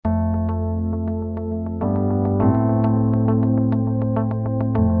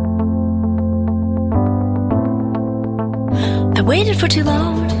waited for too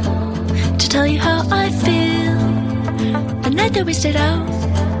long to tell you how I feel. The night that we stayed out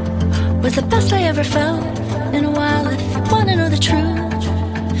was the best I ever felt in a while. If you want to know the truth,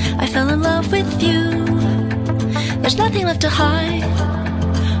 I fell in love with you. There's nothing left to hide,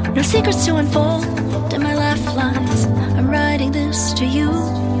 no secrets to unfold in my laugh lines. I'm writing this to you.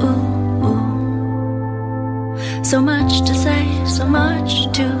 So much to say, so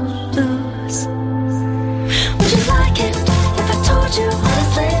much to lose. Would you like it if I told you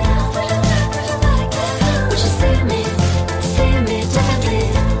honestly? Would you see me differently?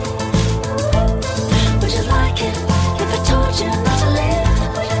 Would you like it if I told you not to leave?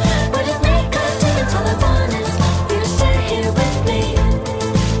 Would it make a difference? All I want is you to stay here with me.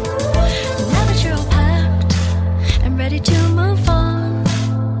 Now that you're all packed and ready to move on,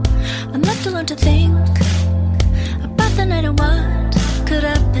 I'm left alone to think about the night and what could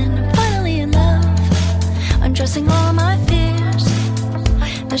happen. I'm finally in love, undressing all my fears.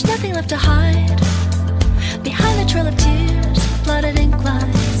 There's nothing left to hide behind the trail of tears, blotted ink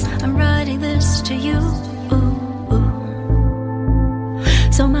lines. I'm writing this to you.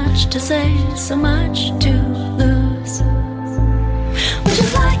 So much to say, so much to lose. Would you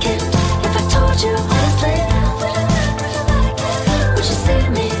like it if I told you honestly? Would you see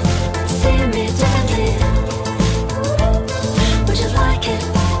me differently? Would you like it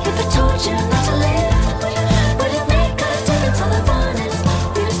if I told you not to leave? Would it make a difference? All I want is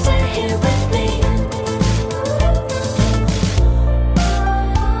you to stay here with me.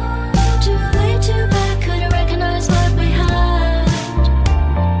 Too late, too bad, couldn't recognize what we had.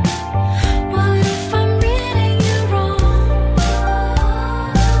 What if I'm reading you wrong?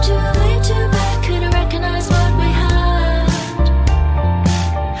 Too late, too bad, couldn't recognize what we had.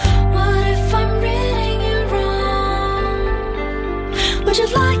 What if I'm reading you wrong? Would you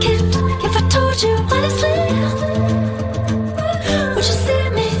like it if I told you honestly? Would you see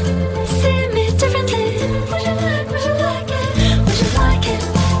me differently? Would you like it? Would you like it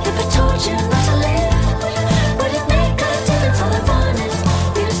if I told you not to leave? Would it make a difference? All I want is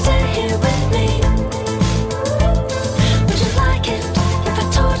you to stay here with me. Would you like it if I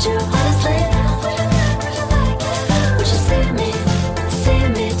told you honestly? Would you see me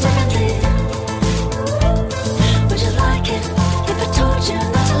differently? Would you like it if I told you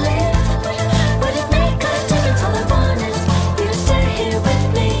not to leave? Would it make a difference? All I want is you to stay here with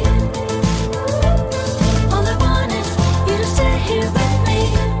me. All I want is you to stay here with me.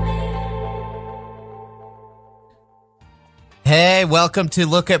 Hey, welcome to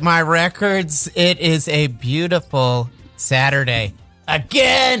Look at My Records. It is a beautiful Saturday.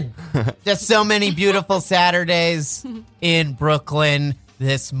 Again! Just so many beautiful Saturdays in Brooklyn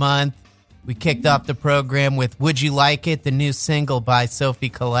this month. We kicked off the program with Would You Like It, the new single by Sophie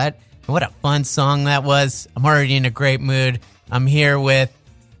Collette. And what a fun song that was. I'm already in a great mood. I'm here with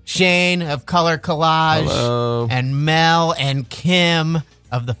Shane of Color Collage. Hello. And Mel and Kim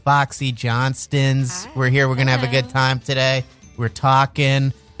of the Foxy Johnstons. We're here. We're going to have a good time today. We're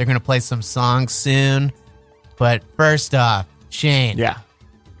talking. They're going to play some songs soon. But first off, Shane. Yeah.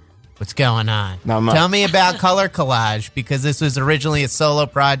 What's going on? Not much. Tell me about Color Collage, because this was originally a solo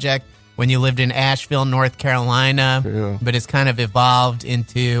project when you lived in Asheville, North Carolina. True. But it's kind of evolved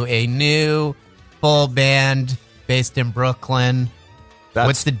into a new full band based in Brooklyn.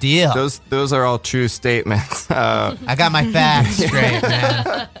 What's the deal? Those are all true statements. I got my facts straight,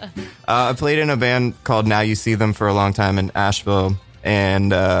 man. I played in a band called Now You See Them for a long time in Asheville,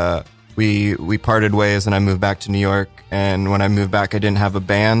 and we parted ways, and I moved back to New York. And when I moved back, I didn't have a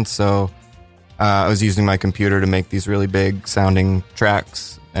band, so I was using my computer to make these really big sounding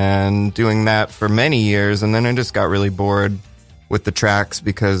tracks, and doing that for many years. And then I just got really bored with the tracks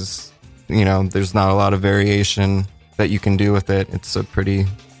because, you know, there's not a lot of variation that you can do with it. It's a pretty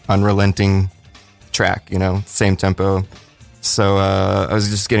unrelenting track, you know, same tempo. So I was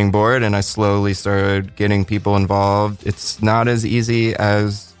just getting bored, and I slowly started getting people involved. It's not as easy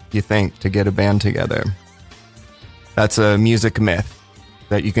as you think to get a band together. That's a music myth,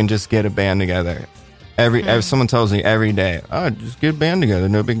 that you can just get a band together. If someone tells me every day, oh, just get a band together,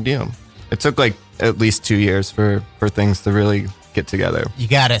 no big deal. It took like at least 2 years for things to really get together. You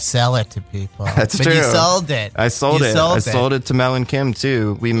got to sell it to people. That's but true. You sold it. I sold it. I sold it to Mel and Kim,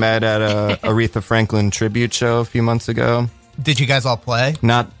 too. We met at a Aretha Franklin tribute show a few months ago. Did you guys all play?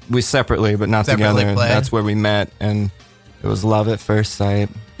 We separately, but not Separately together. played. That's where we met, and it was love at first sight.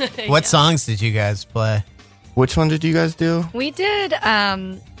 What songs did you guys play? Which one did you guys do? We did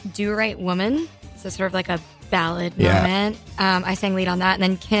Do Right Woman. So sort of like a ballad Yeah. moment. I sang lead on that, and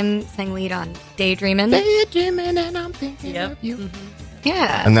then Kim sang lead on Daydreamin'. Daydreaming and I'm thinking of you.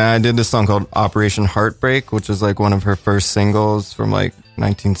 Yeah. And then I did this song called Operation Heartbreak, which is like one of her first singles from like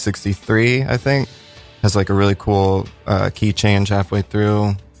 1963, I think. Has like a really cool key change halfway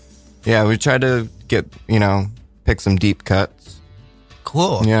through. Yeah, we tried to get, pick some deep cuts.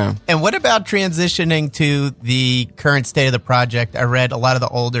 Cool. Yeah. And what about transitioning to the current state of the project? I read a lot of the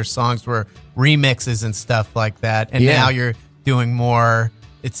older songs were remixes and stuff like that. And Yeah. now you're doing more,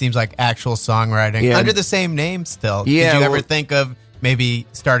 it seems like, actual songwriting Yeah. under the same name still. Yeah, Did you ever well- think of maybe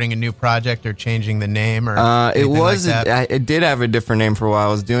starting a new project or changing the name or It anything was, like that? it did have a different name for a while.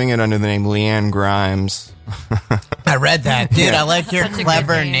 I was doing it under the name Leanne Grimes. I read that. Dude, Yeah. I like your Such a good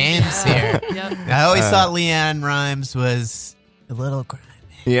clever name. names here. Yep. I always thought Leanne Rhymes was a little grimy.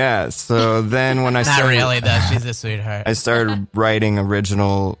 Yeah. So then when I Not started, really, though. She's a sweetheart. I started writing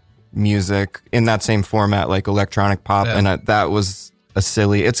original music in that same format, like electronic pop, Yeah. and that was a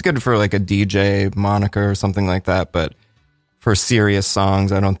silly. It's good for like a DJ moniker or something like that, but for serious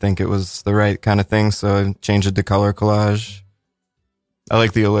songs, I don't think it was the right kind of thing. So I changed it to Color Collage. I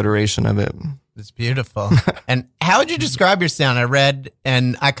like the alliteration of it. It's beautiful. And how would you describe your sound? I read,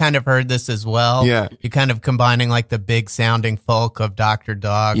 and I kind of heard this as well. Yeah. You're kind of combining like the big sounding folk of Dr.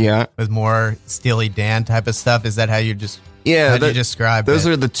 Dog Yeah. with more Steely Dan type of stuff. Is that how you just, Yeah, how'd you describe those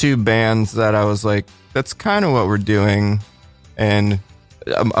it? are the two bands that I was like, that's kind of what we're doing, and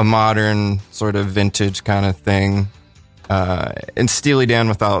a modern sort of vintage kind of thing, and Steely Dan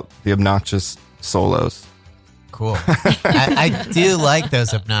without the obnoxious solos. Cool. I do like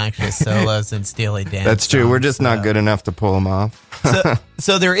those obnoxious solos in Steely Dan. That's true. We're songs, just not so. good enough to pull them off.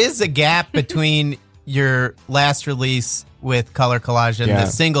 So there is a gap between your last release with Color Collage and Yeah.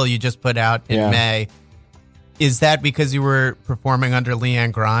 the single you just put out in Yeah. May. Is that because you were performing under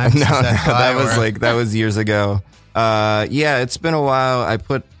Leanne Grimes? No, Is that why, was or- that was years ago. Yeah, it's been a while. I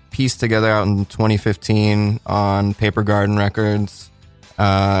put Piece Together out in 2015 on Paper Garden Records,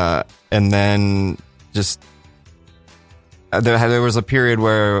 and then just there was a period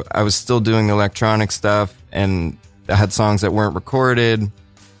where I was still doing electronic stuff, and I had songs that weren't recorded,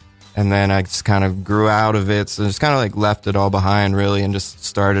 and then I just kind of grew out of it, so just kind of like left it all behind, really, and just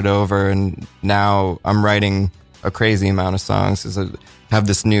started over. And now I'm writing a crazy amount of songs. 'Cause I have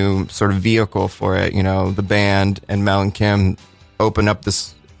this new sort of vehicle for it. The band and Mel and Kim open up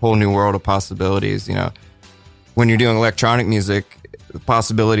this whole new world of possibilities. When you're doing electronic music, the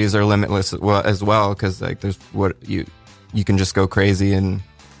possibilities are limitless as well, because like there's what you can just go crazy and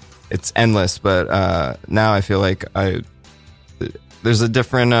it's endless. But now I feel like there's a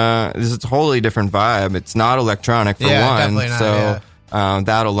totally different vibe. It's not electronic for Yeah, one, definitely not, so yeah.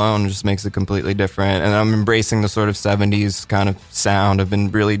 that alone just makes it completely different. And I'm embracing the sort of 70s kind of sound. I've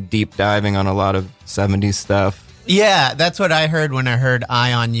been really deep diving on a lot of 70s stuff. Yeah, that's what I heard when I heard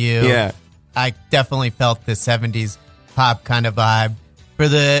Eye on You. Yeah. I definitely felt the 70s pop kind of vibe. For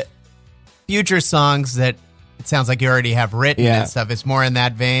the future songs that it sounds like you already have written Yeah. and stuff, it's more in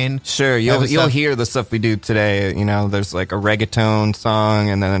that vein. Sure, That you'll was stuff- hear the stuff we do today. There's like a reggaeton song,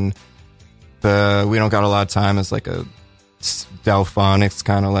 and then the We Don't Got a Lot of Time is like a Delphonics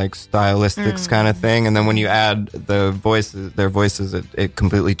kind of like stylistics kind of thing. And then when you add their voices, it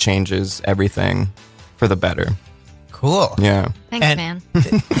completely changes everything for the better. Cool. Yeah. Thanks, And- man.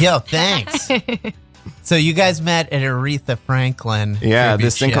 Yo, thanks. So you guys met at Aretha Franklin. Yeah, tribute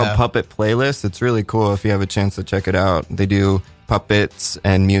this thing show. called Puppet Playlist. It's really cool if you have a chance to check it out. They do puppets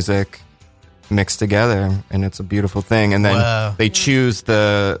and music mixed together, and it's a beautiful thing. And then Wow. they choose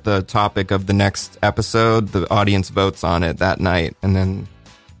the topic of the next episode. The audience votes on it that night, and then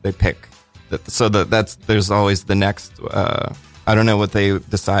they pick. There's always the next. I don't know what they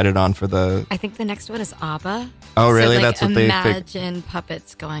decided on for the. I think the next one is ABBA. Oh, really? So, like, That's what they picked. imagine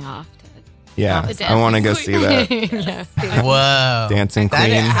puppets going off to Yeah, the I want to go dance. see that. yeah. Whoa. Dancing That-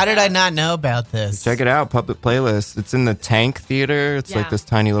 Queen. how did I not know about this? Check it out, Puppet Playlist. It's in the Tank Theater. It's like Yeah. this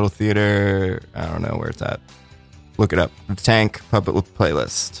tiny little theater. I don't know where it's at. Look it up. The Tank Puppet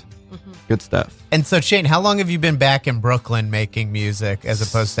Playlist. Good stuff. And so, Shane, how long have you been back in Brooklyn making music as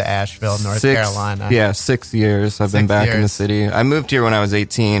opposed to Asheville, North Carolina? Yeah, 6 years. I've been 6 back in the years. city. I moved here when I was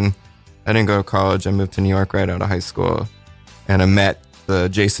 18. I didn't go to college. I moved to New York right out of high school. And I met the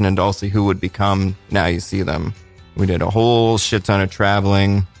Jason and Dulcie who would become Now You See Them. We did a whole shit ton of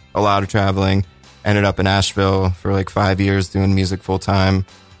traveling, a lot of traveling. Ended up in Asheville for like 5 years doing music full time.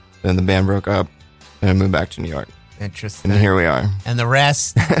 Then the band broke up and I moved back to New York. Interesting. And here we are. And the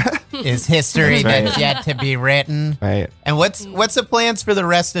rest is history That's right. that's yet to be written. Right. And what's the plans for the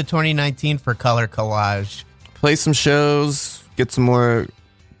rest of 2019 for Color Collage? Play some shows, get some more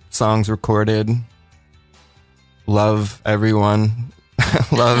songs recorded. Love everyone.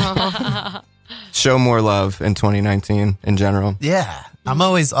 Love show more love in 2019 in general. Yeah, I'm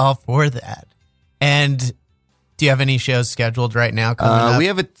always all for that. And do you have any shows scheduled right now coming up? We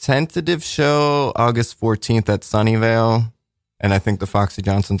have a tentative show August 14th at Sunnyvale, and I think the Foxy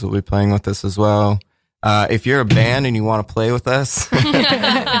Johnsons will be playing with us as well. If you're a band and you want to play with us,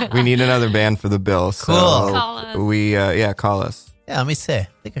 we need another band for the bill. So Cool. Call us. Call us. Yeah, let me see. I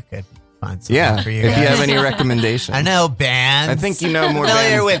think I could find something Yeah, for you if guys. you have any recommendations. I know bands. I think you know more Familiar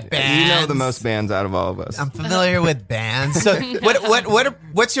bands. with bands. You know the most bands out of all of us. I'm familiar with bands. So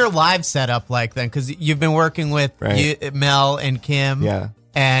what's your live setup like then? Because you've been working with Right. Mel and Kim. Yeah.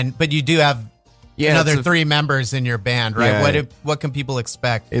 But you do have another it's a- 3 members in your band, right? Yeah. What can people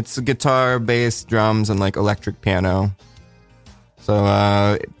expect? It's guitar, bass, drums, and like electric piano.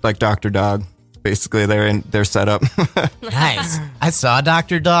 So like Dr. Dog. Basically, they're set up. Nice. I saw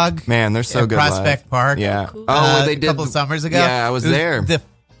Dr. Dog. Man, they're so at good. Prospect live. Park. Yeah. Cool. Oh, they a did couple of summers ago. Yeah, I was It there.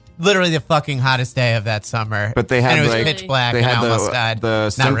 Literally the fucking hottest day of that summer. But they had and it was like pitch black, they and I had almost died. the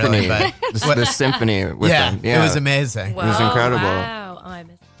Not symphony, really, but the symphony with yeah, them. it was amazing. Wow. was incredible. Wow. Oh, I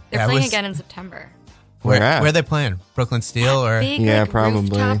missed it. They're Yeah, it playing was- again in September. Where at? Where are they playing? Brooklyn Steel or? Big Yeah, like, probably.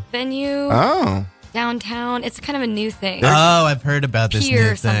 rooftop venue Oh, downtown. It's kind of a new thing. Oh, I've heard about this Pier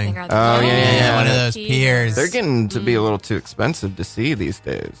new something thing. or other. Oh, yeah. One of those piers. they're getting to be a little too expensive to see these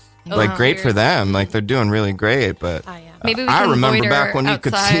days. Oh, Like great for weird. them. Like they're doing really great, but Oh, yeah. Maybe we I can remember loiter back when you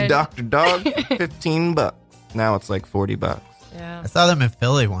could see outside. Dr. Dog for $15. Now it's like $40. Yeah. I saw them in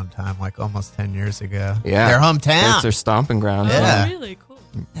Philly one time, like almost 10 years ago. Yeah, Their hometown. It's their stomping ground. Yeah. Oh, really cool.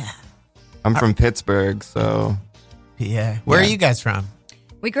 I'm from Pittsburgh, so PA. Where are Yeah. you guys from?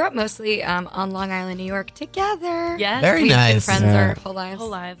 We grew up mostly on Long Island, New York, together. Yes. Very We've been nice. friends Yeah. our whole lives. Whole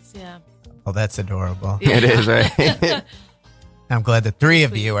lives. Yeah. Oh, that's adorable. it is right. I'm glad the 3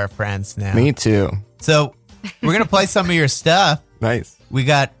 of you are friends now. Me too. So we're going to play some of your stuff. Nice. We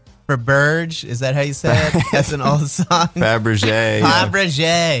got Faberge. Is that how you say it? That's an old song. Fabergé. yeah.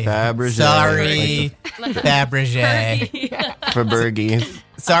 Fabergé. Fabergé. Sorry, Fabergé. Fabergé.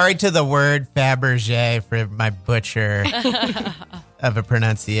 Sorry to the word Fabergé for my butcher of a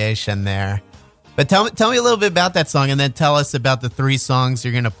pronunciation there. But tell me a little bit about that song, and then tell us about the 3 songs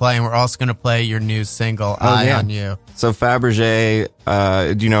you're going to play, and we're also going to play your new single, Eye yeah. on You. So Fabergé,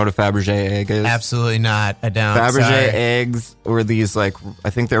 do you know what a Fabergé egg is? Absolutely not. I don't. Fabergé Sorry. eggs were these like,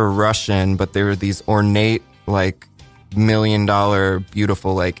 I think they were Russian, but they were these ornate like $1 million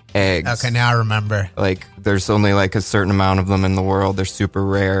beautiful like eggs. Okay, now I remember. Like there's only like a certain amount of them in the world. They're super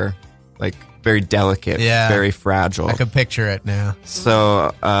rare, like very delicate, Yeah. very fragile. I can picture it now.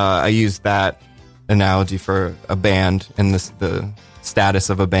 So I used that analogy for a band and the status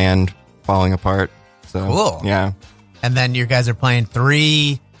of a band falling apart. So Cool. yeah, And then you guys are playing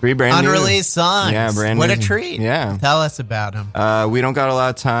 3 brand new. unreleased songs. Yeah, brand What new. a treat. Yeah. Tell us about them. We Don't Got a Lot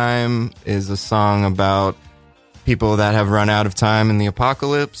of Time is a song about people that have run out of time in the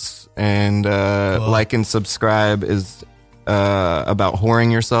apocalypse. And Cool. Like and Subscribe is about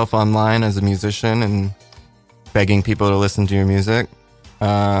whoring yourself online as a musician and begging people to listen to your music,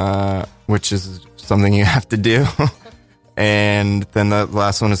 which is something you have to do. And then the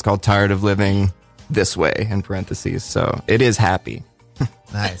last one is called Tired of Living This Way, in parentheses. So it is happy.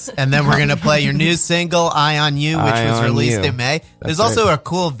 Nice. And then we're going to play your new single, Eye on You, which Eye was on released You. in May. There's right. also a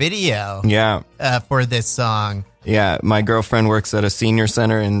cool video Yeah. for this song. Yeah, my girlfriend works at a senior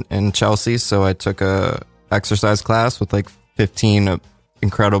center in Chelsea, so I took a exercise class with like 15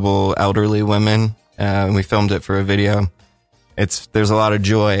 incredible elderly women, and we filmed it for a video. There's a lot of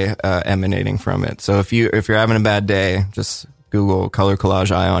joy emanating from it. So if you're having a bad day, just Google Color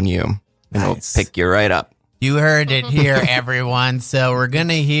Collage Eye on You, and Nice. it'll pick you right up. You heard it here, everyone. So we're going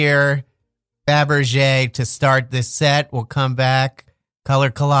to hear Fabergé to start this set. We'll come back.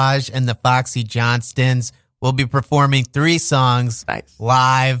 Color Collage and the Foxy Johnstons will be performing 3 songs Nice.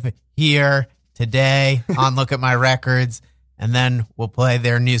 live here today on Look at My Records. And then we'll play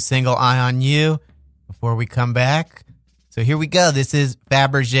their new single, Eye on You, before we come back. So here we go. This is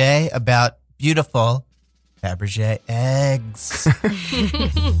Fabergé about beautiful Fabergé eggs.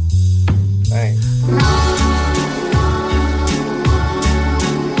 Nice.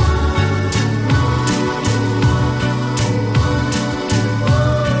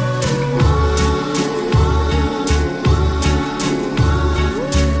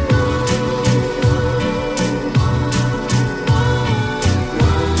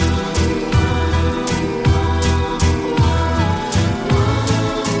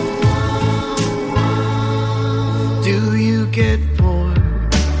 Do you get bored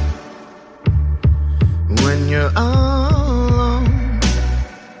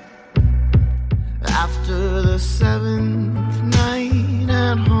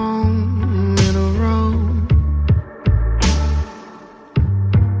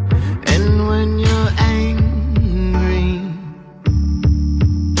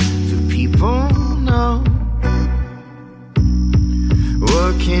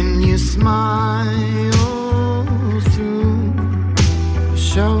Or can you smile through the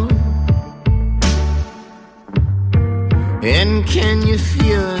show? And can you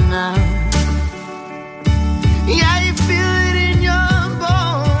feel it now? Yeah, you feel it in your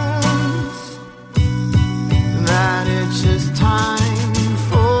bones, that it's just time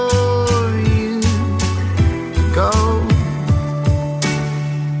for you to go.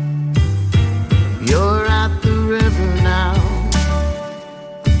 You're at the river now,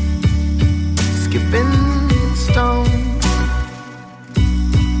 skipping stones,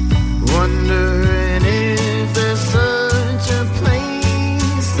 wondering if there's such a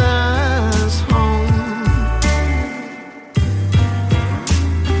place as home.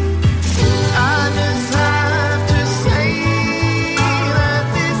 I just have to say that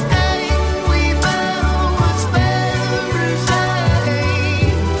this day we found was Thursday,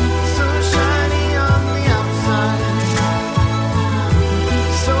 so shiny on the outside,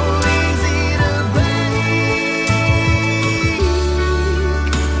 so easy to break.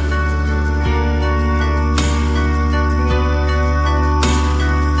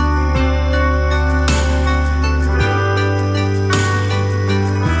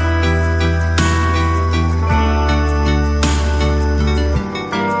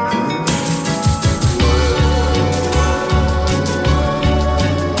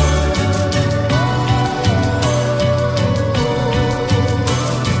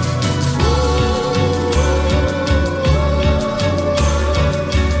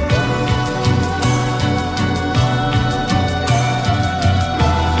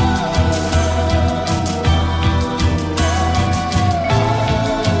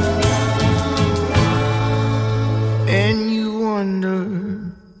 And you wonder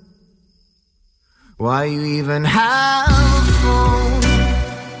why you even have a phone.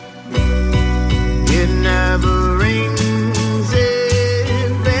 It never rings,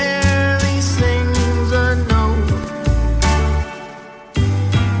 it barely sings a note.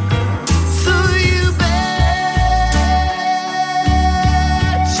 So you bitch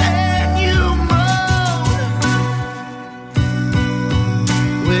and you moan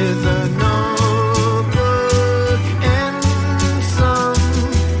with a notebook and some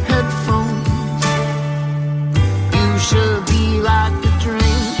headphones. You should be like the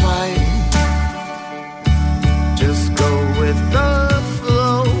drain pipe, just go with the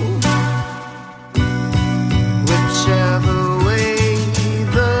flow, whichever way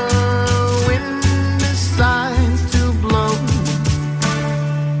the wind decides to blow.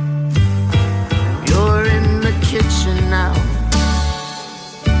 You're in the kitchen now,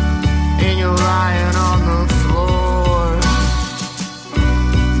 and you're lying on the floor,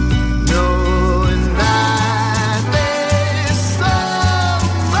 knowing that there's so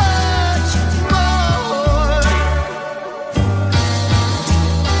much more.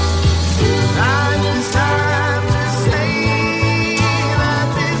 I just have to say that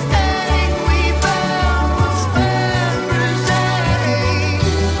this day we found was Thursday,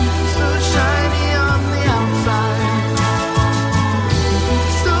 so shiny on the outside,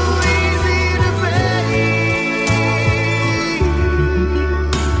 so easy to break.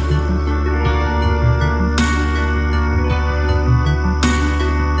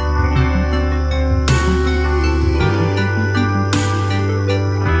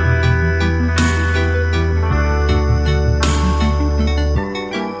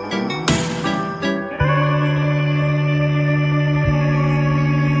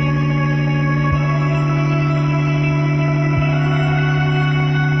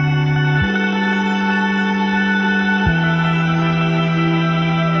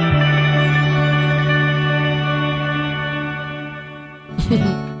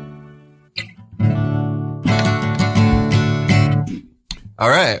 All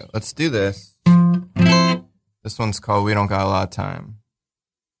right, let's do this. This one's called We Don't Got a Lot of Time.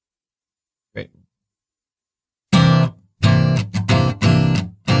 Great.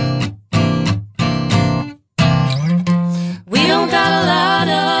 We don't got a lot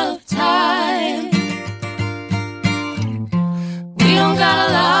of time. We don't got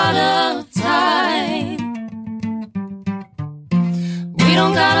a lot of time. We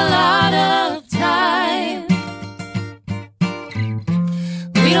don't got a lot of time.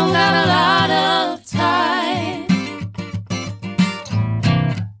 We don't got a lot of time.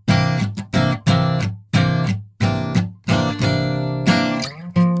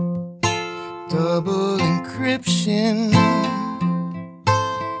 Double encryption,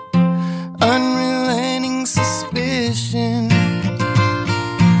 unrelenting suspicion.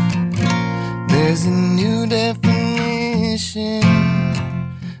 There's a new definition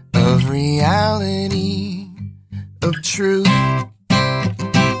of reality, of truth.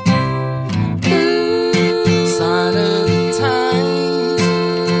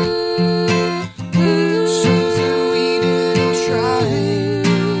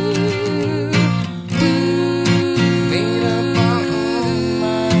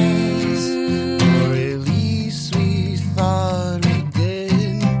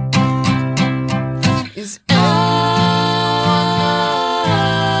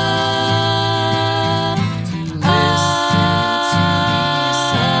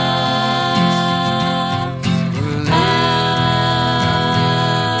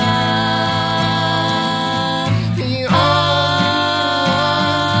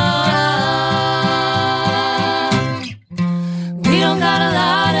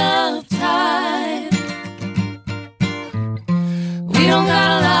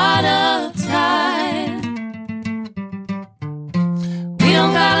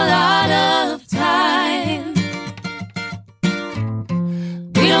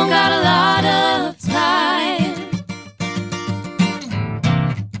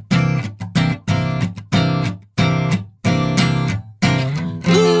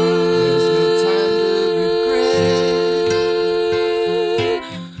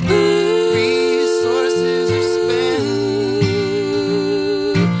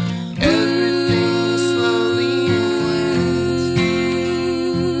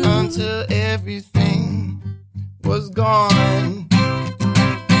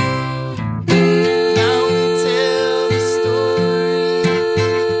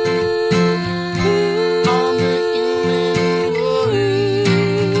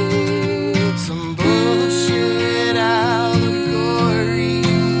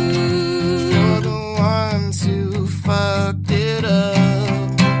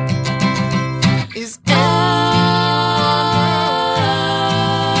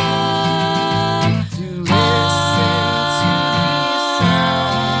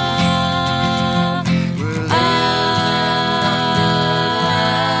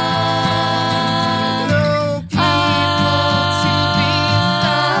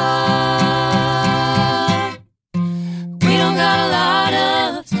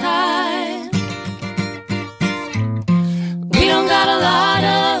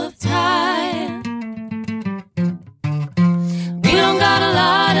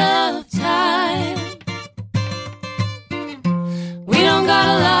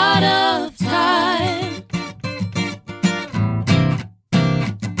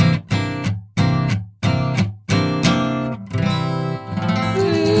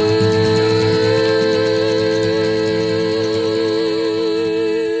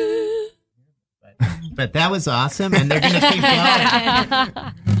 but that was awesome, and they're going to keep going.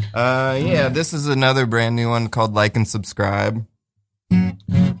 Yeah, this is another brand new one called Like and Subscribe.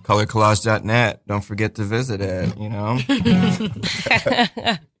 Colorcollage.net. Don't forget to visit it, you know?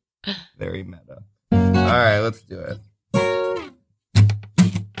 Very meta. All right, let's do it.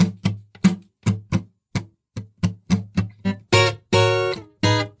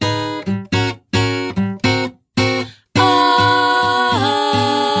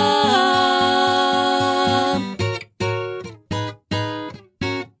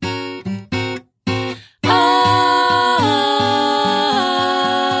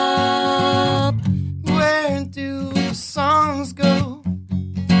 Where do the songs go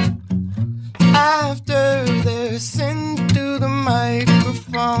after they're sent to the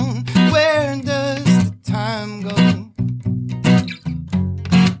microphone? Where does the time go?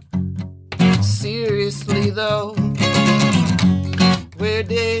 Seriously though, where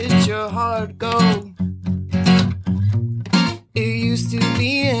did your heart go? It used to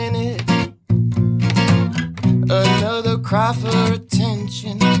be in it, another cry for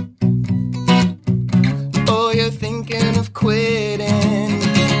attention. Oh, you're thinking of quitting.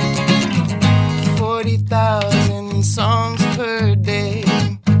 40,000 songs per day.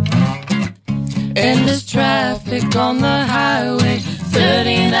 Endless traffic on the highway,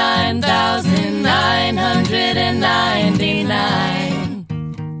 39,999.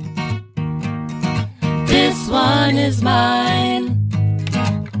 This one is mine.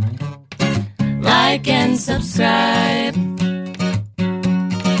 Like and subscribe.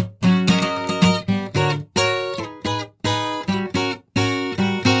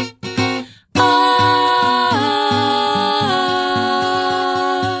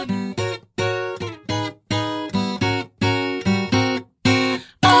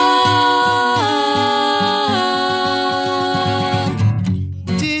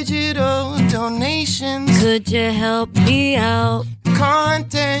 Digital donations, Could you help me out?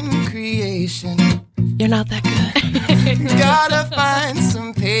 content creation. You're not that good. Gotta find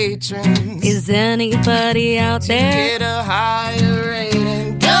some patrons. Is anybody out there? Get a higher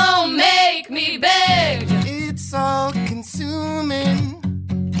rating. Don't make me beg. It's all consuming.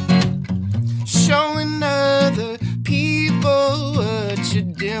 Showing other people what you're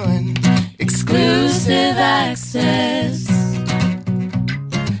doing. Exclusive access.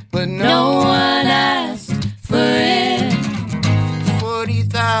 But No one asked for it.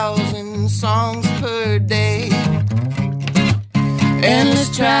 40,000 songs per day. Endless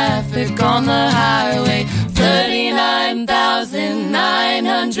traffic on the highway,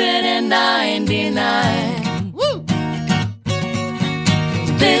 39,999. Woo!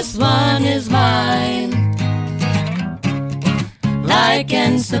 This one is mine. Like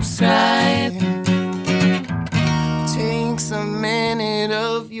and subscribe. Takes a minute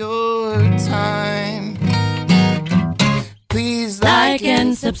of your time. Please Like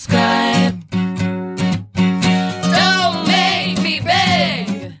and subscribe. Don't make me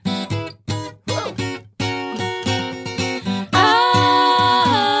beg.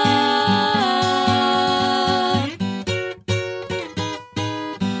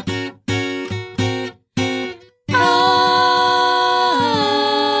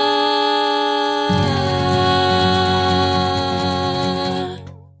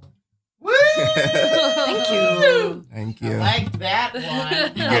 Thank you. Thank you. Like that one. I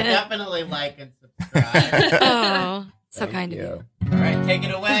definitely like and subscribe. Oh, so kind of you. All right, take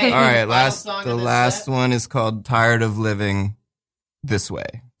it away. All right, Final song the of this last set. one is called Tired of Living This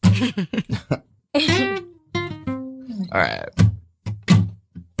Way. All right.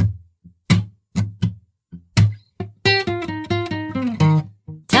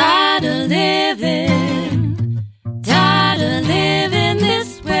 Tired of living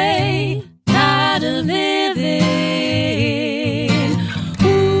this way. Tired of living.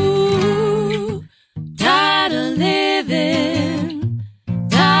 Ooh, tired of living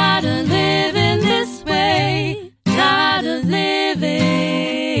this way. Tired of living.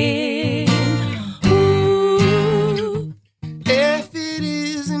 Ooh. If it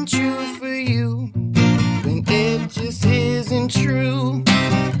isn't true for you, then it just isn't true.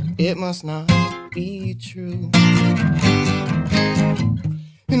 It must not be true.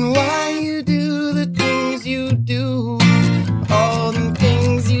 And why you do the things you do, all the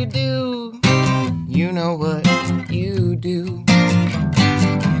things you do, you know what you do.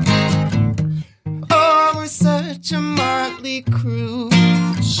 Oh, we're such a motley crew,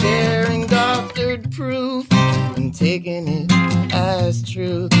 sharing doctored proof and taking it as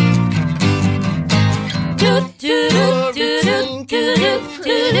truth.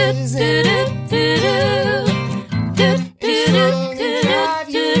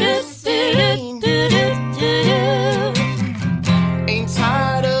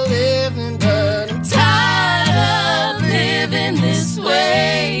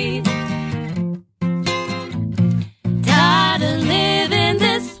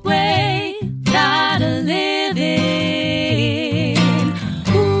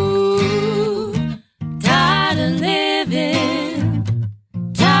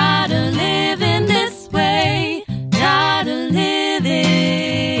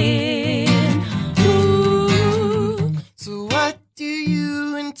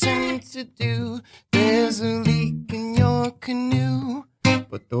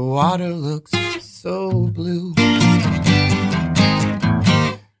 water looks so blue.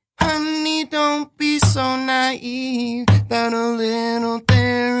 Honey, don't be so naive that a little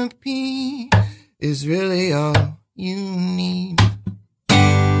therapy is really all you need.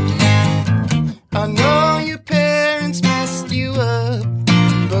 I know your parents messed you up,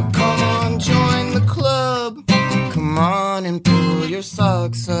 but come on, join the club. Come on and pull your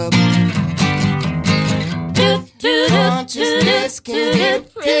socks up. Consciousness can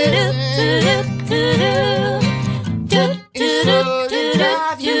get present. It's so to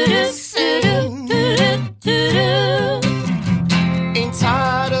drive you insane. Ain't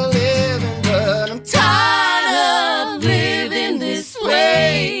tired of living, but I'm tired of living this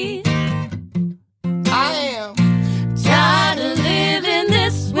way. I am Tired of living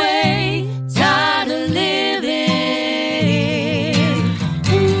this way. Tired of living.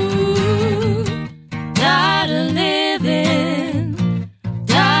 Ooh. Tired of living.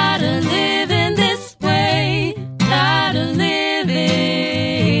 Tired of living this way. Tired of living.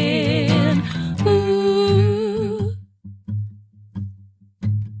 Ooh.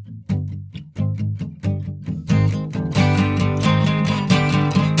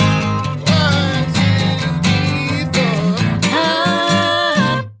 one, two, three, four.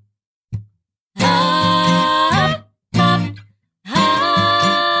 Up, up, up, up,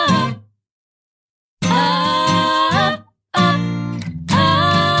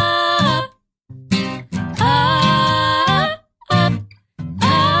 up,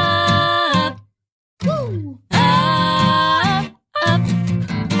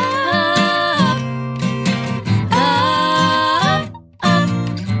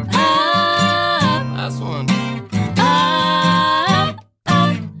 Last one.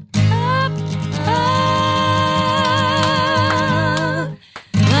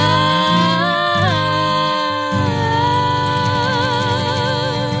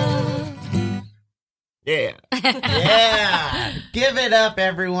 Yeah. Yeah. Give it up,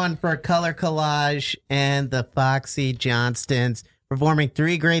 everyone, for Color Collage and the Foxy Johnstons performing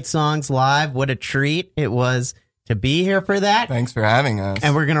 3 great songs live. What a treat it was to be here for that. Thanks for having us.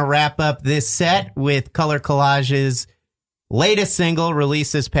 And we're going to wrap up this set with Color Collage's latest single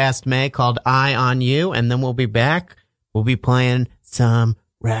released this past May called Eye on You. And then we'll be back. We'll be playing some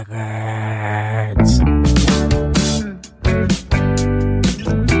records.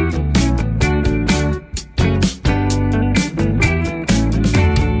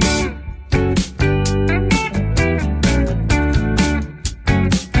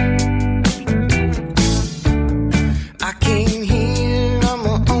 I came here on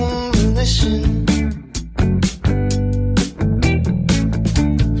my own volition,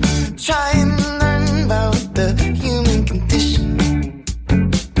 trying to learn about the human condition.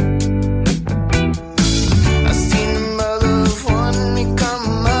 I've seen the mother of one become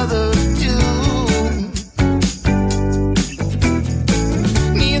a mother of two.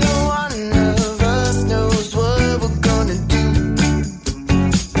 Neither one of us knows what we're gonna do.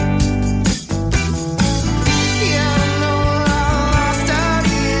 Yeah, I know we're all lost out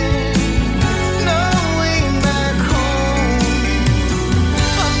here, no way back home.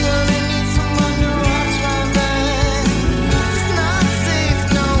 I'm gonna need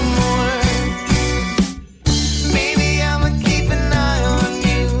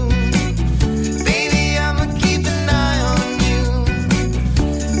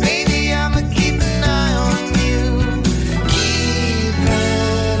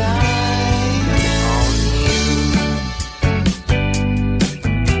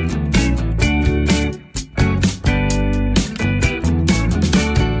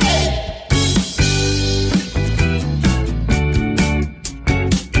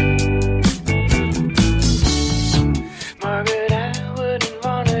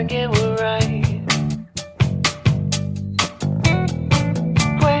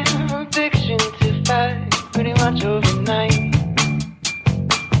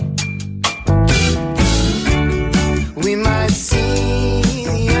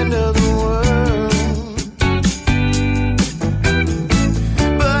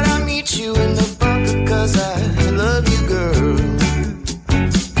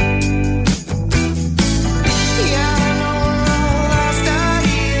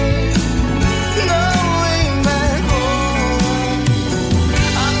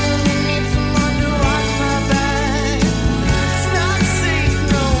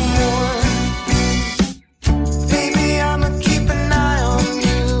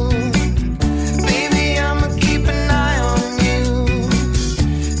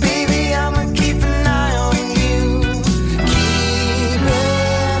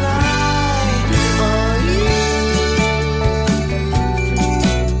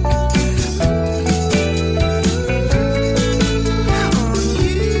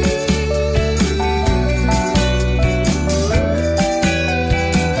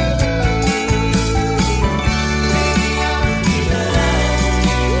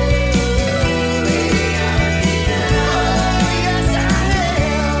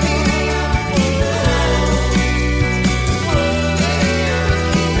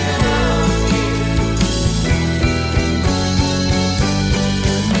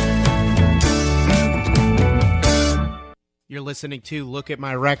listening to Look at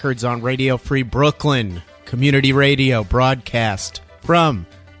My Records on Radio Free Brooklyn, community radio broadcast from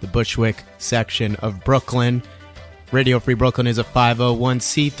the Bushwick section of Brooklyn. Radio Free Brooklyn is a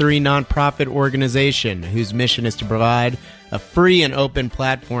 501c3 nonprofit organization whose mission is to provide a free and open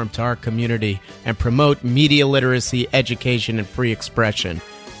platform to our community and promote media literacy, education, and free expression.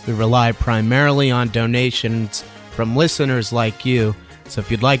 We rely primarily on donations from listeners like you, so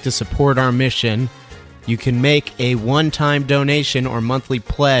if you'd like to support our mission, you can make a one-time donation or monthly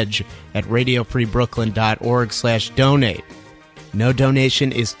pledge at radiofreebrooklyn.org/donate. No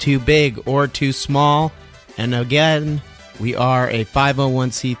donation is too big or too small. And again, we are a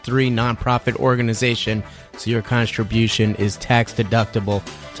 501c3 nonprofit organization, so your contribution is tax deductible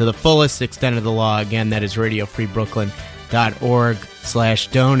to the fullest extent of the law. Again, that is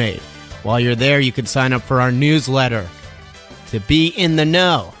radiofreebrooklyn.org/donate. While you're there, you can sign up for our newsletter to be in the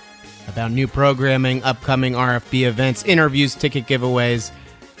know about new programming, upcoming RFB events, interviews, ticket giveaways,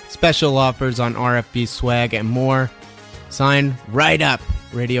 special offers on RFB swag, and more. Sign right up,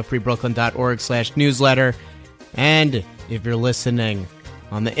 radiofreebrooklyn.org/newsletter. And if you're listening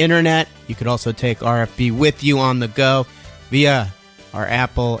on the internet, you could also take RFB with you on the go via our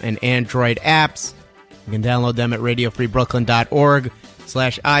Apple and Android apps. You can download them at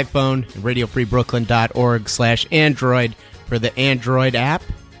radiofreebrooklyn.org/iPhone and radiofreebrooklyn.org/Android for the Android app.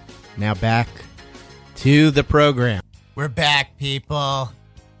 Now back to the program. We're back, people.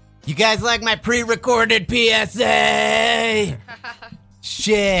 You guys like my pre-recorded PSA?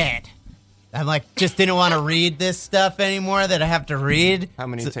 Shit. I'm like, just didn't want to read this stuff anymore that I have to read. How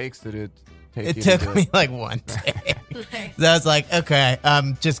many takes did it take? It you to took do me like one take. So I was like, okay,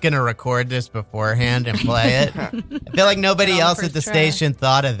 I'm just going to record this beforehand and play it. I feel like nobody else at the station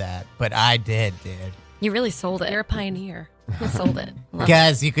thought of that, but I did, dude. You really sold it. You're a pioneer. You sold it.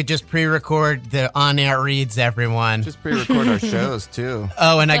 Guys, you could just pre-record the on-air reads, everyone. Just pre-record our shows, too.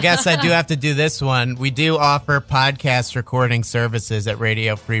 Oh, and I guess I do have to do this one. We do offer podcast recording services at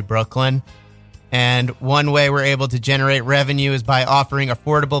Radio Free Brooklyn. And one way we're able to generate revenue is by offering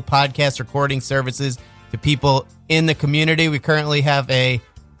affordable podcast recording services to people in the community. We currently have a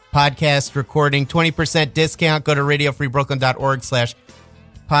podcast recording 20% discount. Go to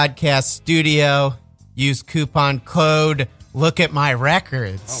radiofreebrooklyn.org/podcast studio. Use coupon code Look at My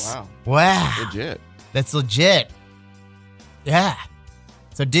Records. Oh, wow. Wow. Legit. That's legit. Yeah.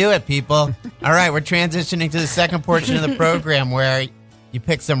 So do it, people. All right, we're transitioning to the second portion of the program where you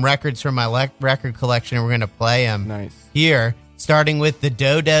pick some records from my record collection and we're going to play them Nice. here, starting with the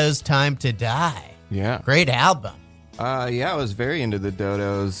Dodos' Time to Die. Yeah. Great album. Yeah, I was very into the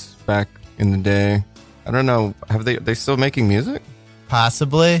Dodos back in the day. I don't know. Have they still making music?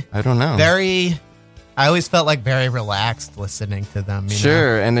 Possibly. I don't know. I always felt like very relaxed listening to them. You know?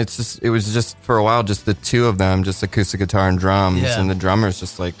 Sure, and it was just for a while, just the two of them, just acoustic guitar and drums, Yeah. and the drummer's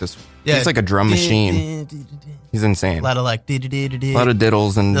just like this. Yeah. He's like a drum machine. He's insane. A lot of like A lot of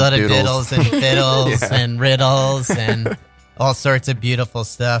diddles and a lot of doodles. diddles and fiddles Yeah. and riddles and all sorts of beautiful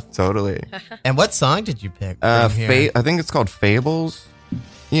stuff. Totally. And what song did you pick? from here? I think it's called Fables.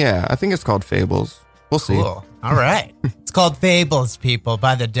 Yeah, I think it's called Fables. We'll see. Cool. All right. It's called Fables, people,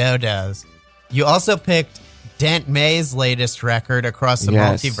 by the Dodos. You also picked Dent May's latest record, Across the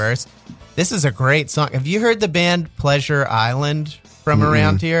Yes. Multiverse. This is a great song. Have you heard the band Pleasure Island from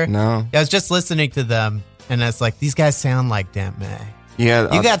around here? No. I was just listening to them, and it's like, these guys sound like Dent May.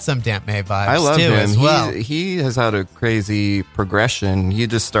 Yeah, You got some Dent May vibes, I love too, him. as well. He has had a crazy progression. He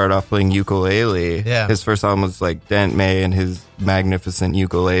just started off playing ukulele. Yeah. His first album was like Dent May and his magnificent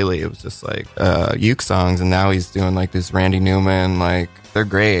ukulele. It was just like uke songs, and now he's doing like this Randy Newman. Like, they're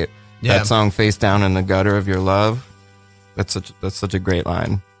great. Yeah. That song, "Face Down in the Gutter of Your Love," that's such a great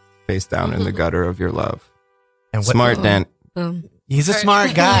line. Face down in the gutter of your love. And what- Smart Dent. Boom. He's a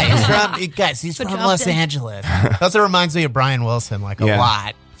smart guy. He's from, he's Good from job, Los Dent. Angeles. It also reminds me of Brian Wilson, like a Yeah,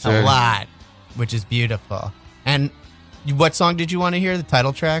 lot, sure. which is beautiful. And what song did you want to hear? The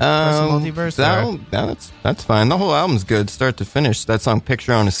title track, Across the Multiverse? or- That's fine. The whole album's good, start to finish. That song,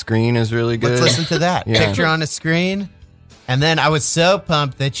 "Picture on a Screen," is really good. Let's listen to that. Yeah. Picture on a Screen. And then I was so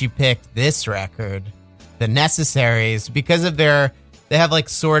pumped that you picked this record, The Necessaries, because of they have like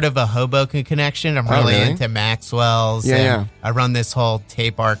sort of a Hoboken connection. I'm really really? into Maxwell's. Yeah, and yeah. I run this whole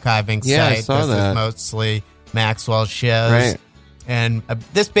tape archiving Yeah, I site. saw This is that. mostly Maxwell shows. Right. And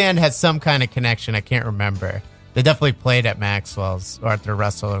this band has some kind of connection. I can't remember. They definitely played at Maxwell's, Arthur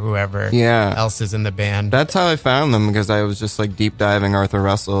Russell, or whoever Yeah. else is in the band. That's how I found them, because I was just like deep diving Arthur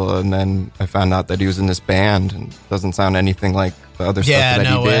Russell, and then I found out that he was in this band, and it doesn't sound anything like the other Yeah, stuff that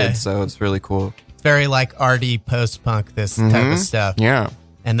no he way. did. So it's really cool. It's very like arty post-punk, this type of stuff. Yeah.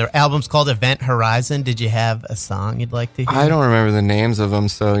 And the album's called Event Horizon. Did you have a song you'd like to hear? I don't remember the names of them,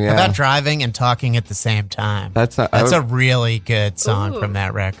 so yeah. How about driving and talking at the same time? That's a really good song from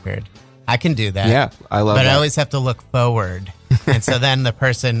that record. I can do that. Yeah, I love but that. I always have to look forward. And so then the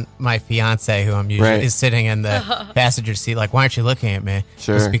person, my fiance, who I'm usually Right. is sitting in the passenger seat, like, why aren't you looking at me?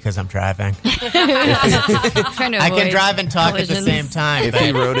 Sure. It's because I'm driving. Trying to I can avoid drive and talk at the collisions. same time. If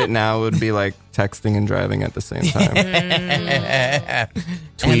he wrote it now, it would be like texting and driving at the same time.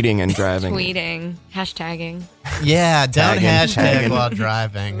 Tweeting and driving. Tweeting, hashtagging. Yeah, don't Tagging, hashtag tagging. while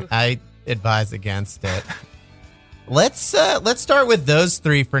driving. I advise against it. Let's start with those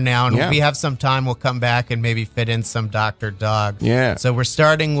three for now, and Yeah. if we have some time, we'll come back and maybe fit in some Dr. Dog. Yeah. So we're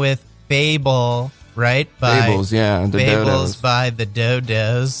starting with Fable, right? Fables, yeah. The Fables Dodos. by the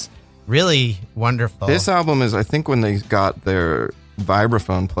Dodos. Really wonderful. This album is, I think, when they got their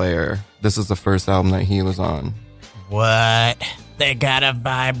vibraphone player. This is the first album that he was on. What? They got a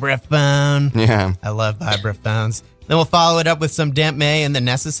vibraphone. Yeah. I love vibraphones. Then we'll follow it up with some Dent May and the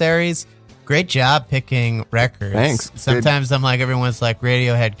Necessaries. Great job picking records. Thanks. Good. Sometimes I'm like, everyone's like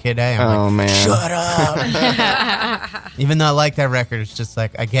Radiohead Kid A. I'm Oh, like, man. shut up. Even though I like that record, it's just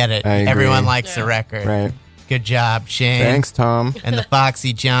like, I get it. I agree. Everyone likes the record. Right. Good job, Shane. Thanks, Tom. And the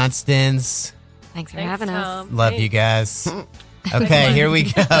Foxy Johnstons. Thanks for Thanks, having us. Tom. Love you guys. Okay, here we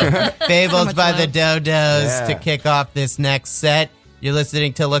go. Fables much by the love. Dodos Yeah. to kick off this next set. You're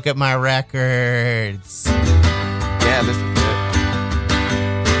listening to Look at My Records. Yeah, this is it.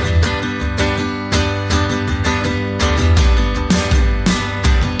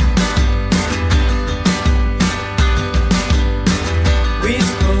 We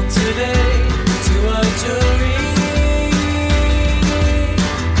spoke today to a jury.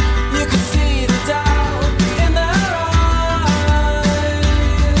 You could see the doubt in their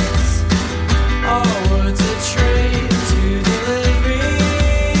eyes. Our words are trained to delivery.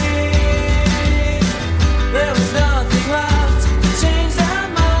 There was nothing left to change their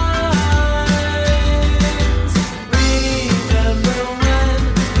minds. Remember when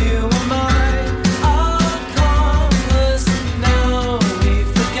you were mine? Accomplice. Now we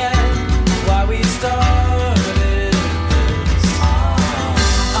forget why we started this.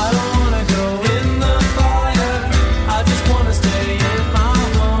 I don't wanna go in the fire. I just wanna stay in my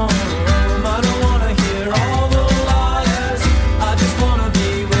home. I don't wanna hear all the liars. I just wanna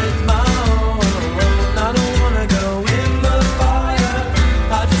be with my own. I don't wanna go in the fire.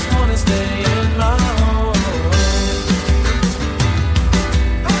 I just wanna stay in my home.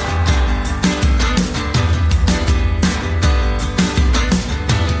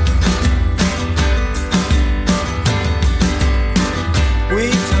 We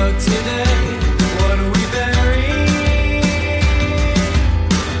took today, what do we bury?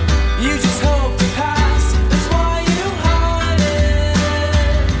 You just hope to pass, that's why you hide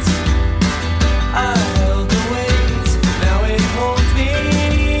it. I held the weight, now it holds me.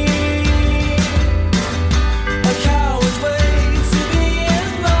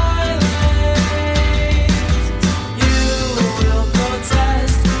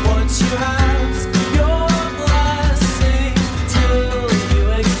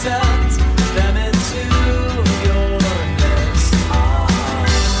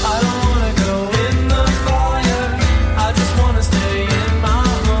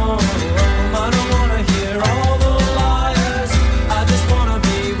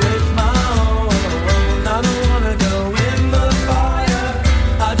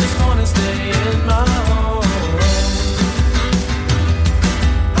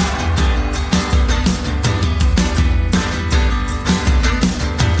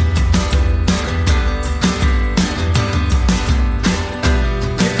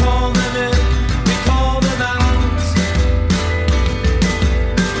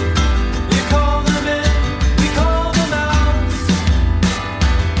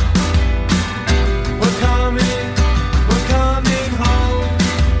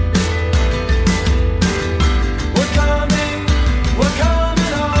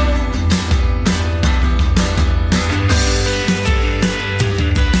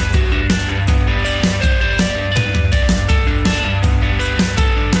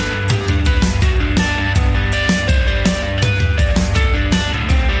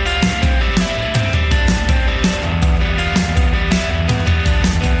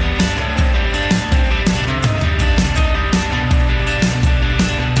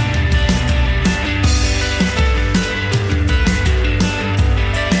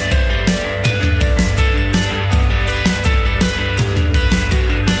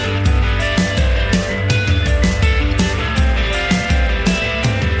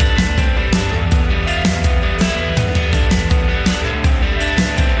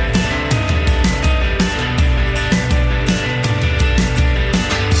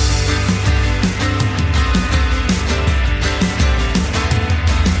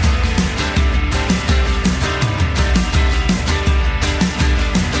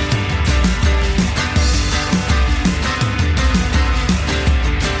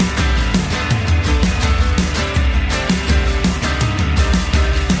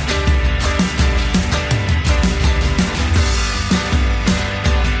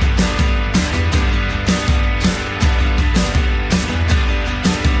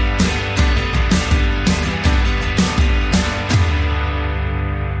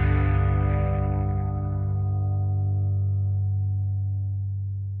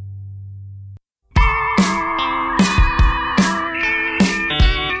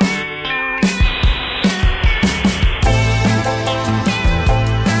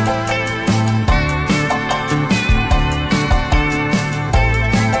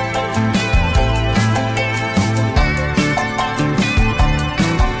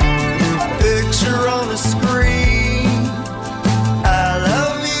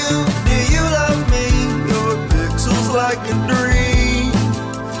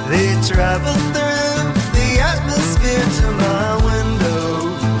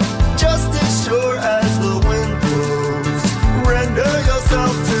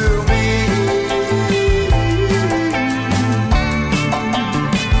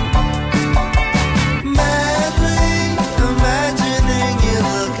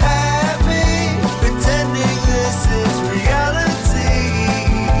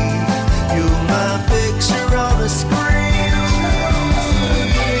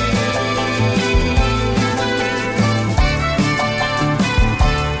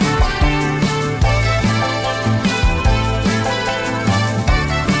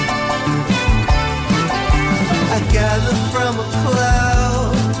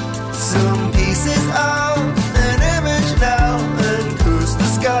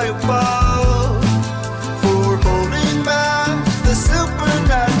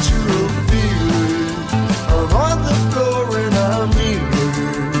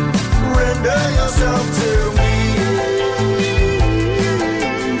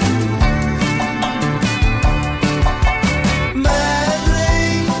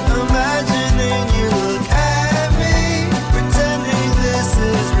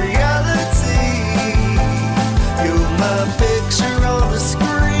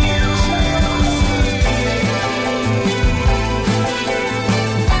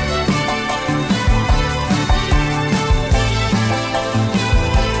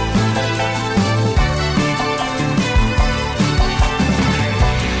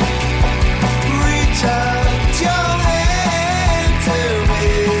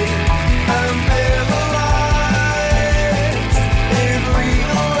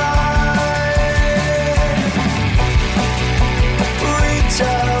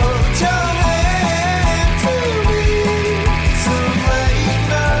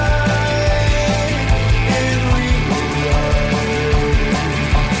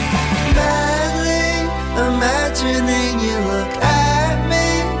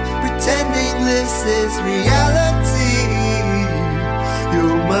 is reality.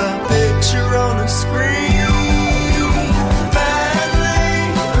 You're my picture on a screen. Badly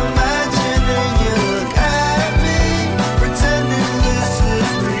imagining you look at me, pretending this is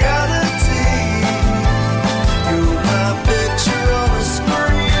reality. You're my picture on a screen.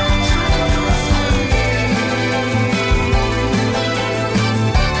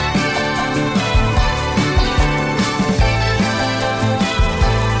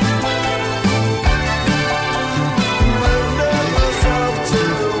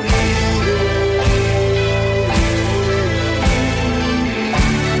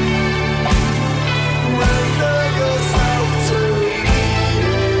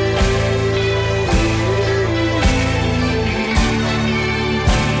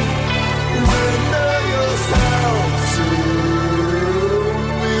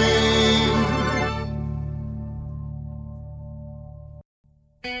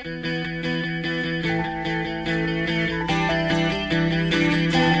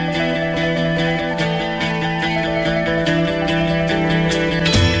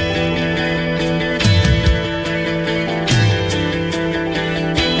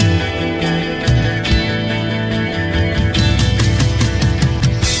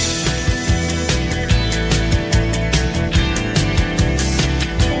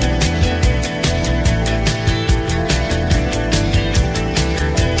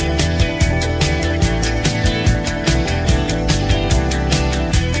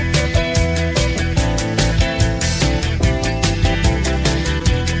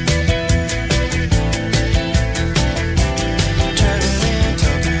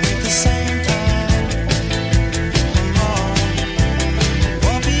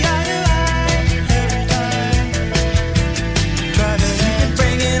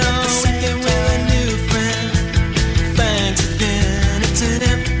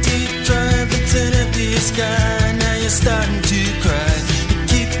 Sky, now you're starting to cry. You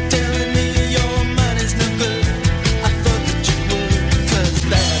keep telling me your mind is no good. I thought that you would, 'cause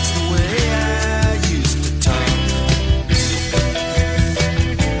that's the way I used to talk.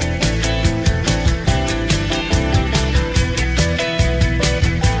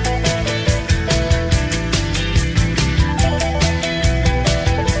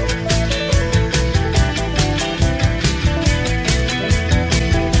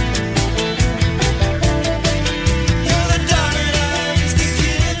 You're the darling I used to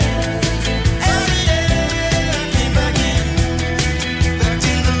kid. Every day I came back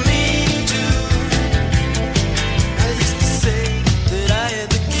to the lean-to. I used to say that I had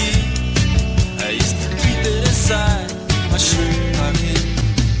the key. I used to keep it inside my shirt pocket.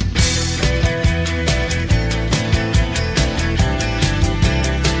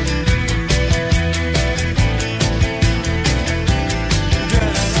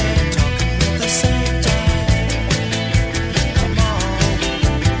 Driving, talking at the same time. Come on,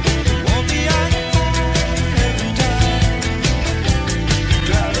 won't be on your phone every time.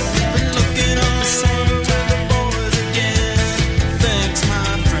 Driving, been looking on the boys again. Thanks, my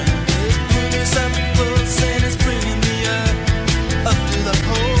friend. It's putting us up close and it's bringing me up to the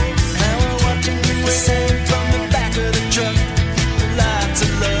pole. Now we're watching the same from the back of the truck. Lots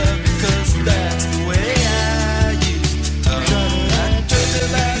of love, 'cause that's the way I used to talk. I took the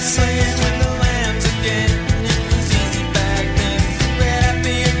last saying with the lambs again. It was easy back then. We had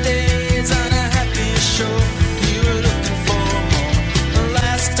happier days on a happier shore. You were looking for more. The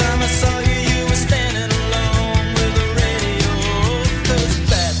last time I saw you, you were standing alone with a radio. 'Cause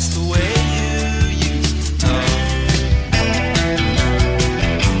that's the way you used to talk.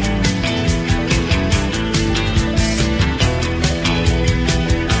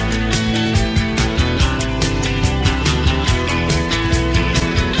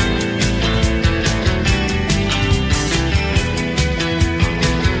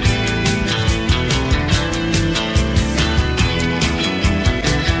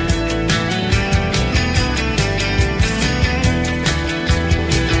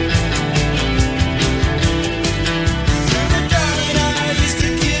 Darling, I used to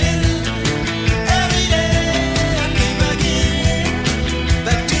kid. Every day I came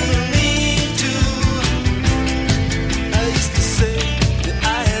back to the lean-to. I used to say that I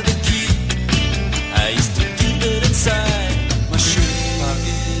had the key. I used to keep it inside my shirt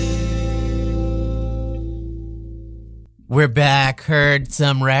pocket. We're back. Heard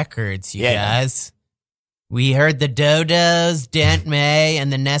some records, you Yeah. guys. We heard the Dodos, Dent May,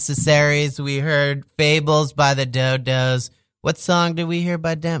 and the Necessaries. We heard Fables by the Dodos. What song did we hear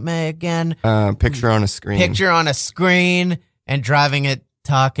by Dent May again? Picture on a screen. Picture on a Screen, and Driving It,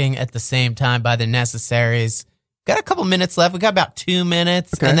 Talking at the Same Time by the Necessaries. Got a couple minutes left. We got about 2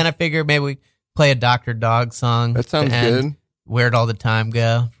 minutes, Okay. and then I figured maybe we play a Dr. Dog song. That sounds to end good. Where'd All the Time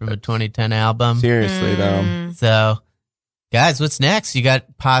Go from a 2010 album. Seriously, though. So, guys, what's next? You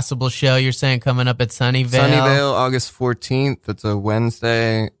got possible show you're saying coming up at Sunnyvale? Sunnyvale, August 14th. It's a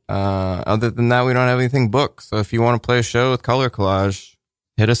Wednesday. Other than that, we don't have anything booked. So if you want to play a show with Color Collage,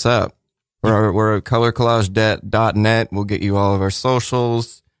 hit us up. We're at colorcollage.net. We'll get you all of our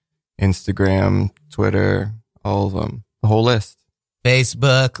socials, Instagram, Twitter, all of them, the whole list.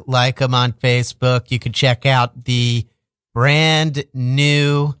 Facebook, like them on Facebook. You can check out the brand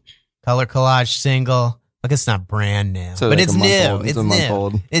new Color Collage single. Look, it's not brand new, So but like it's a month new. old. It's It's a month new.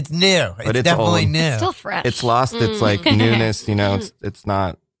 old. It's new. But it's definitely old. new. Still fresh. It's lost its like newness, you know, it's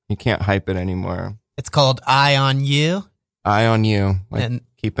not, you can't hype it anymore. It's called Eye on You, Eye on you. Like, and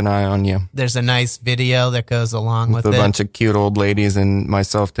keep an eye on you. there's a nice video that goes along with With a it. bunch of cute old ladies and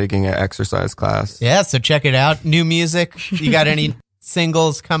myself taking an exercise class. Yeah, so check it out. New music. You got any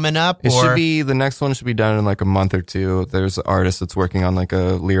singles coming up? It should be, the next one should be done in like a month or two. There's an artist that's working on like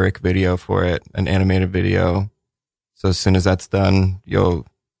a lyric video for it, an animated video. So as soon as that's done, the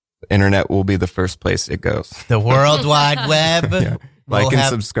internet will be the first place it goes. the World Wide Web. Yeah. Like We'll and have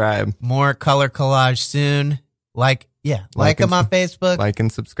subscribe. more Color Collage soon. Like Like them and on Facebook. Like and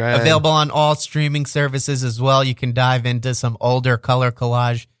subscribe. Available on all streaming services as well. You can dive into some older Color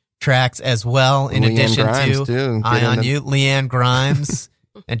Collage tracks as well, in Leanne addition Grimes, to too. Get Eye on into- You, Leanne Grimes.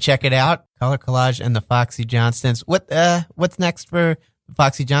 And check it out, Color Collage and the Foxy Johnstons. What's next for the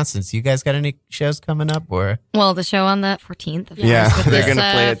Foxy Johnstons? You guys got any shows coming up, or Well, the show on the 14th, of Yeah, course, with they're this,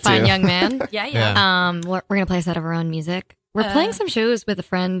 gonna play it fine too. young man. Yeah. We're going to play a set of our own music. We're playing some shows with a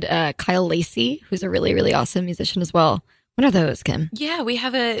friend, Kyle Lacey, who's a really, really awesome musician as well. What are those, Kim? Yeah, we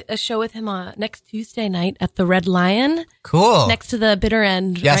have a show with him next Tuesday night at the Red Lion, cool? next to the Bitter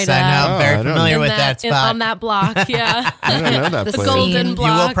End. Yes, right, I know. I'm Oh, very I don't familiar in with that spot. on that block. Yeah, I don't know that The place. Golden scene.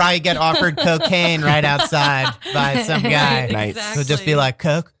 Block. You will probably get offered cocaine right outside by some guy. Nice. Exactly. He'll just be like,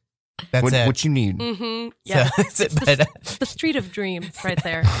 Coke? That's What, it. what you need? Mm-hmm. Yeah, So, but, the Street of Dreams, right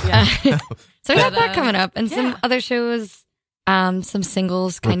there. Yeah. So we got But, that coming up, and some yeah. other shows, some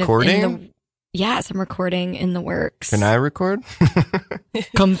singles, kind of in Recording? some recording in the works. Can I record?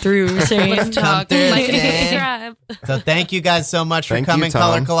 come through, Shane? Let's talk. through, Like and Shane. subscribe. so thank you guys so much for Thank you, coming.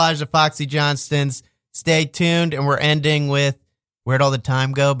 Tom. Color Collage to Foxy Johnston's. Stay tuned, and we're ending with Where'd All the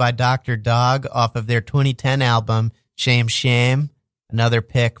Time Go by Dr. Dog off of their 2010 album, Shame Shame. Another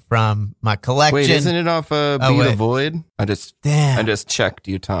pick from my collection. Wait, isn't it off Oh, Be the wait. Void? I Damn. just checked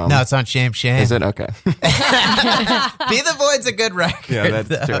you, Tom. No, it's on Shame Shame. Is it? Okay. Be the Void's a good record. Yeah,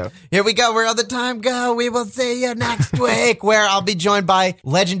 that's though. true. Here we go. Where all the time go. We will see you next week, where I'll be joined by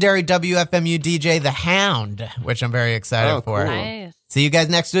legendary WFMU DJ The Hound, which I'm very excited Oh, for. cool. Nice. See you guys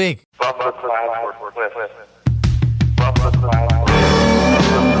next week.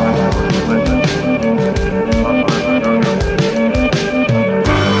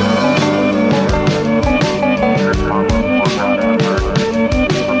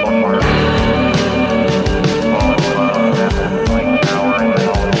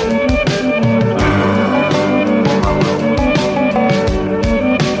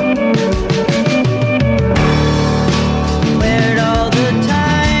 Where'd all the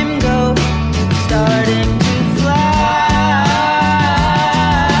time go? Starting to fly.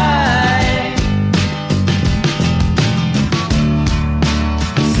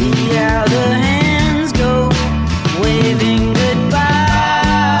 See how the hands go, waving goodbye.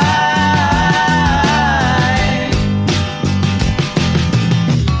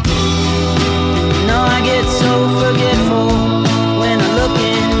 No, I get so forgetful when I look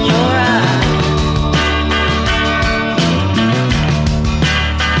in your eyes.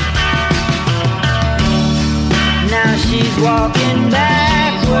 Now she's walking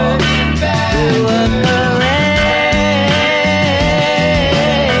backward through a parade,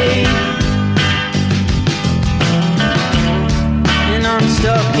 and I'm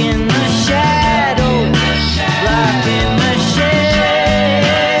stuck in the shadow, blocking the shade.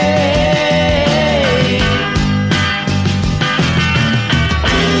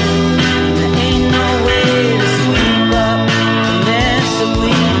 There ain't no way to sweep up the mess that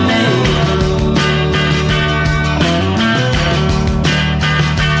we made.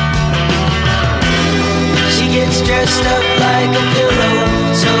 She gets dressed up like a pillow,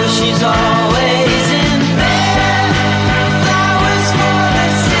 so she's always in bed. Flowers for the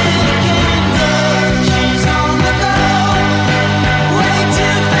sick and dead. She's on the go, way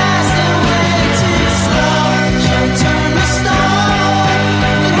too fast and way too slow. She'll turn the stone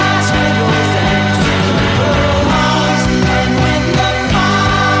in hospitals and funeral homes. And when the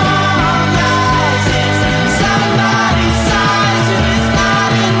fog rises, somebody sighs, and it's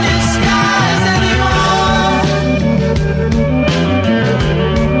not in disguise.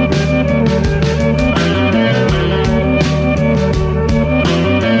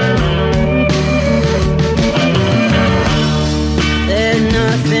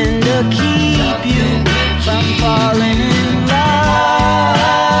 nothing to keep you from falling in